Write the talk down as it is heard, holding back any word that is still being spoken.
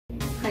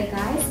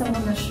I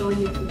want to show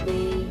you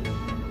today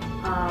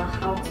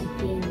how to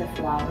paint the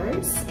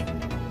flowers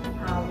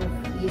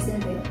with using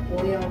the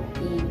oil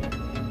paint.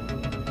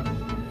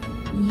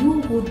 You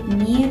would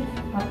need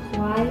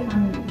apply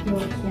on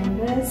your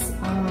canvas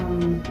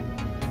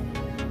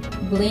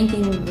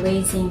blending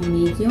glazing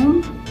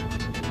medium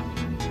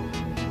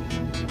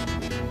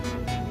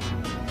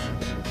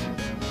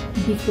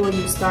before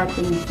you start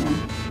painting.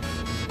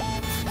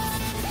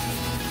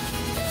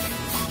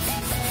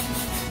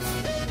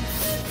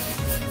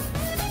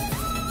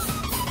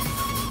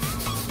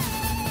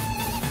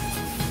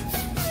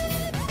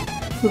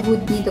 You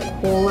would need the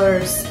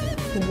colors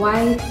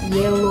white,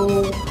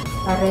 yellow,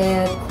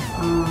 red,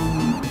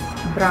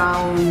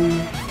 brown,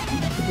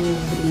 blue,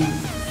 green.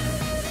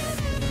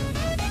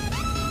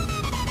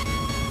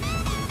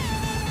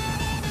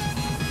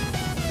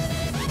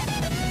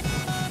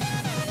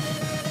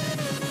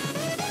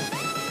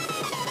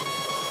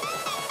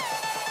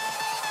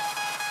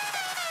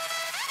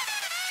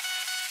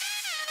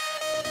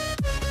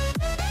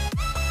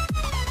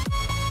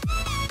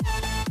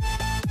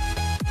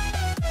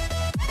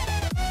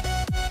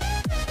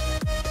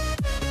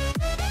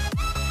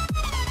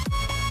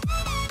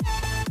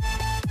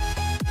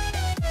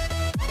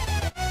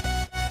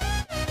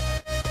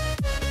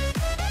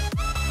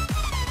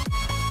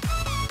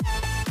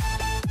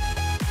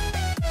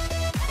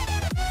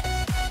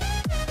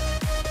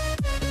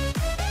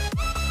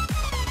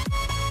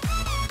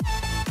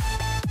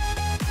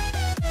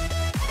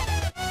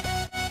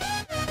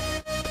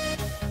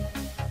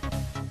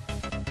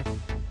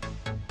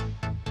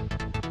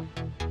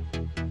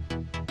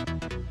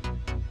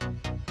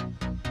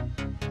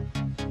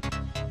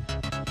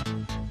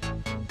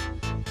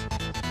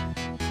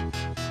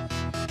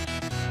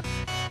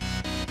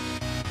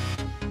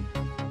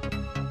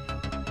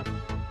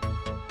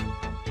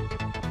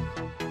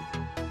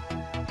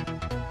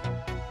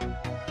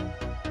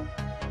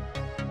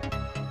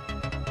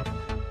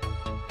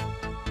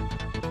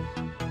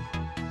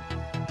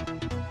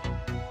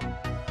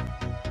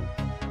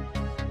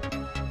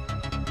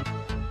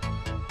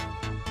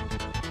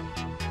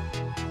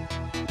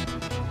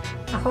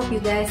 I hope you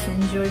guys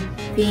enjoyed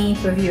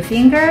paint with your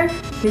finger.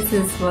 This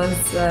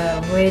was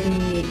a very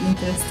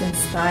interesting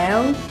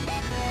style.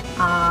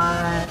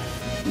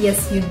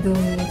 Yes, you do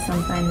need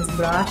sometimes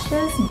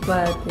brushes,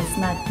 but it's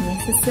not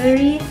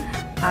necessary.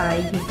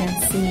 You can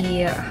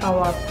see how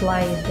I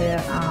apply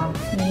the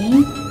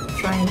paint,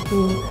 trying to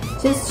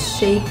just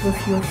shape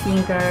with your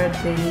finger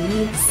the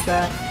leaves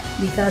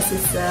because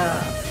it's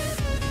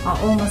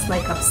almost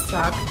like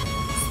abstract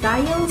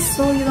style,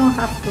 so you don't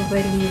have to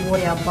really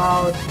worry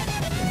about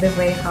the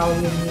way how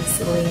you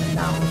mix laying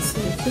down. So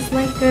it's just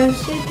like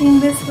shaping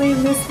this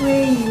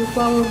way, your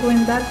flower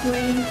going that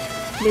way,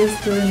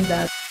 just doing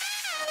that.